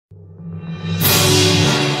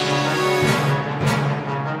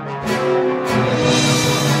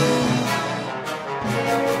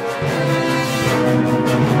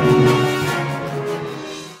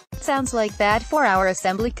sounds like that 4-hour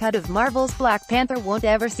assembly cut of Marvel's Black Panther won't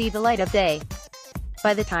ever see the light of day.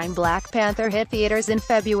 By the time Black Panther hit theaters in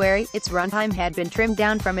February, its runtime had been trimmed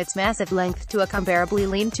down from its massive length to a comparably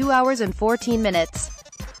lean 2 hours and 14 minutes.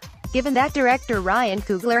 Given that director Ryan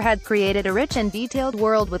Coogler had created a rich and detailed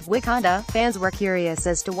world with Wakanda, fans were curious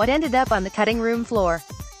as to what ended up on the cutting room floor.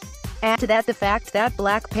 Add to that the fact that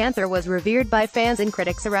Black Panther was revered by fans and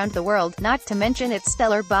critics around the world, not to mention its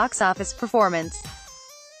stellar box office performance.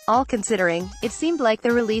 All considering, it seemed like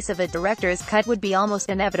the release of a director's cut would be almost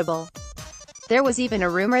inevitable. There was even a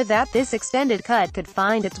rumor that this extended cut could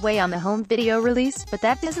find its way on the home video release, but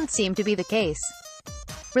that doesn't seem to be the case.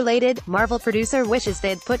 Related, Marvel producer wishes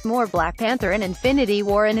they'd put more Black Panther in Infinity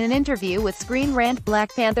War. In an interview with Screen Rant,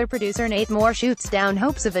 Black Panther producer Nate Moore shoots down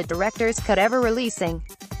hopes of a director's cut ever releasing.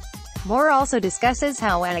 Moore also discusses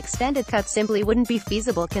how an extended cut simply wouldn't be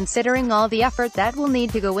feasible considering all the effort that will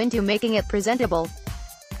need to go into making it presentable.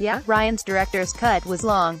 Yeah, Ryan's director's cut was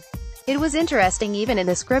long. It was interesting. Even in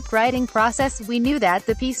the script writing process, we knew that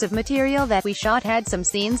the piece of material that we shot had some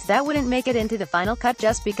scenes that wouldn't make it into the final cut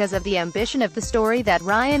just because of the ambition of the story that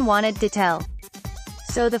Ryan wanted to tell.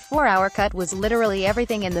 So the 4-hour cut was literally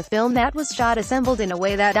everything in the film that was shot assembled in a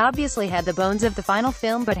way that obviously had the bones of the final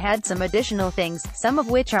film but had some additional things, some of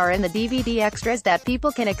which are in the DVD extras that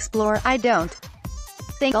people can explore. I don't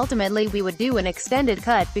think ultimately we would do an extended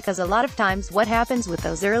cut, because a lot of times what happens with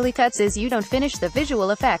those early cuts is you don't finish the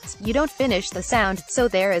visual effects, you don't finish the sound, so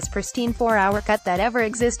there is pristine 4-hour cut that ever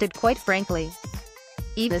existed, quite frankly.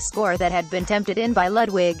 Even the score that had been tempted in by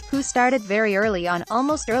Ludwig, who started very early on,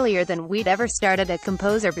 almost earlier than we'd ever started a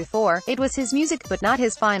composer before. It was his music but not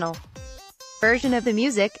his final version of the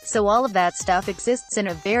music, so all of that stuff exists in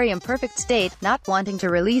a very imperfect state. Not wanting to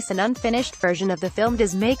release an unfinished version of the film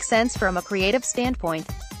does make sense from a creative standpoint.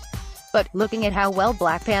 But, looking at how well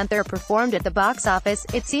Black Panther performed at the box office,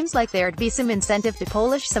 it seems like there'd be some incentive to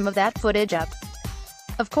polish some of that footage up.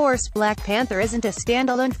 Of course, Black Panther isn't a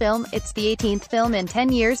standalone film, it's the 18th film in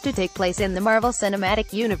 10 years to take place in the Marvel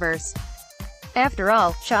Cinematic Universe. After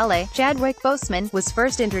all, Chadwick Boseman was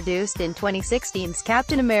first introduced in 2016's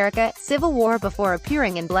Captain America: Civil War before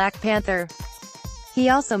appearing in Black Panther. He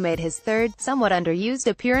also made his third, somewhat underused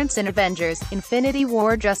appearance in Avengers: Infinity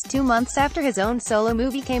War just 2 months after his own solo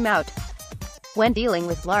movie came out. When dealing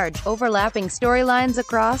with large, overlapping storylines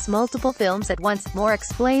across multiple films at once, Moore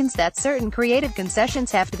explains that certain creative concessions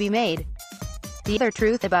have to be made. The other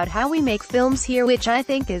truth about how we make films here, which I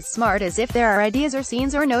think is smart, is if there are ideas or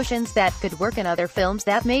scenes or notions that could work in other films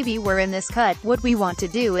that maybe were in this cut, what we want to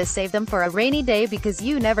do is save them for a rainy day, because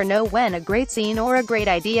you never know when a great scene or a great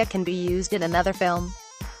idea can be used in another film.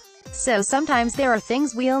 So sometimes there are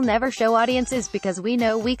things we'll never show audiences because we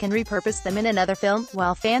know we can repurpose them in another film.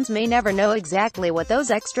 While fans may never know exactly what those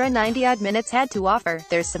extra 90-odd minutes had to offer,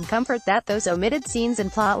 there's some comfort that those omitted scenes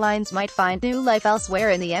and plotlines might find new life elsewhere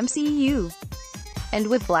in the MCU. And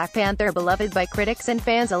with Black Panther beloved by critics and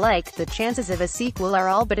fans alike, the chances of a sequel are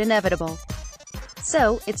all but inevitable.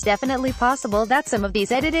 So, it's definitely possible that some of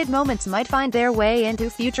these edited moments might find their way into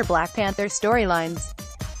future Black Panther storylines.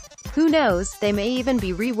 Who knows, they may even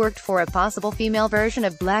be reworked for a possible female version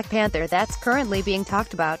of Black Panther that's currently being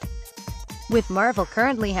talked about. With Marvel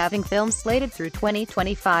currently having films slated through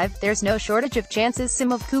 2025, there's no shortage of chances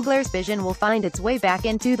some of Coogler's vision will find its way back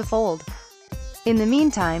into the fold. In the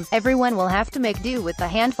meantime, everyone will have to make do with the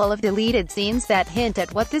handful of deleted scenes that hint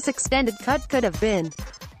at what this extended cut could have been.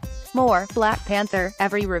 More Black Panther.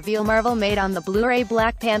 Every reveal Marvel made on the Blu-ray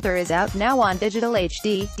Black Panther is out now on digital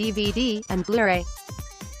HD, DVD, and Blu-ray.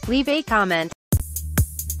 Leave a comment.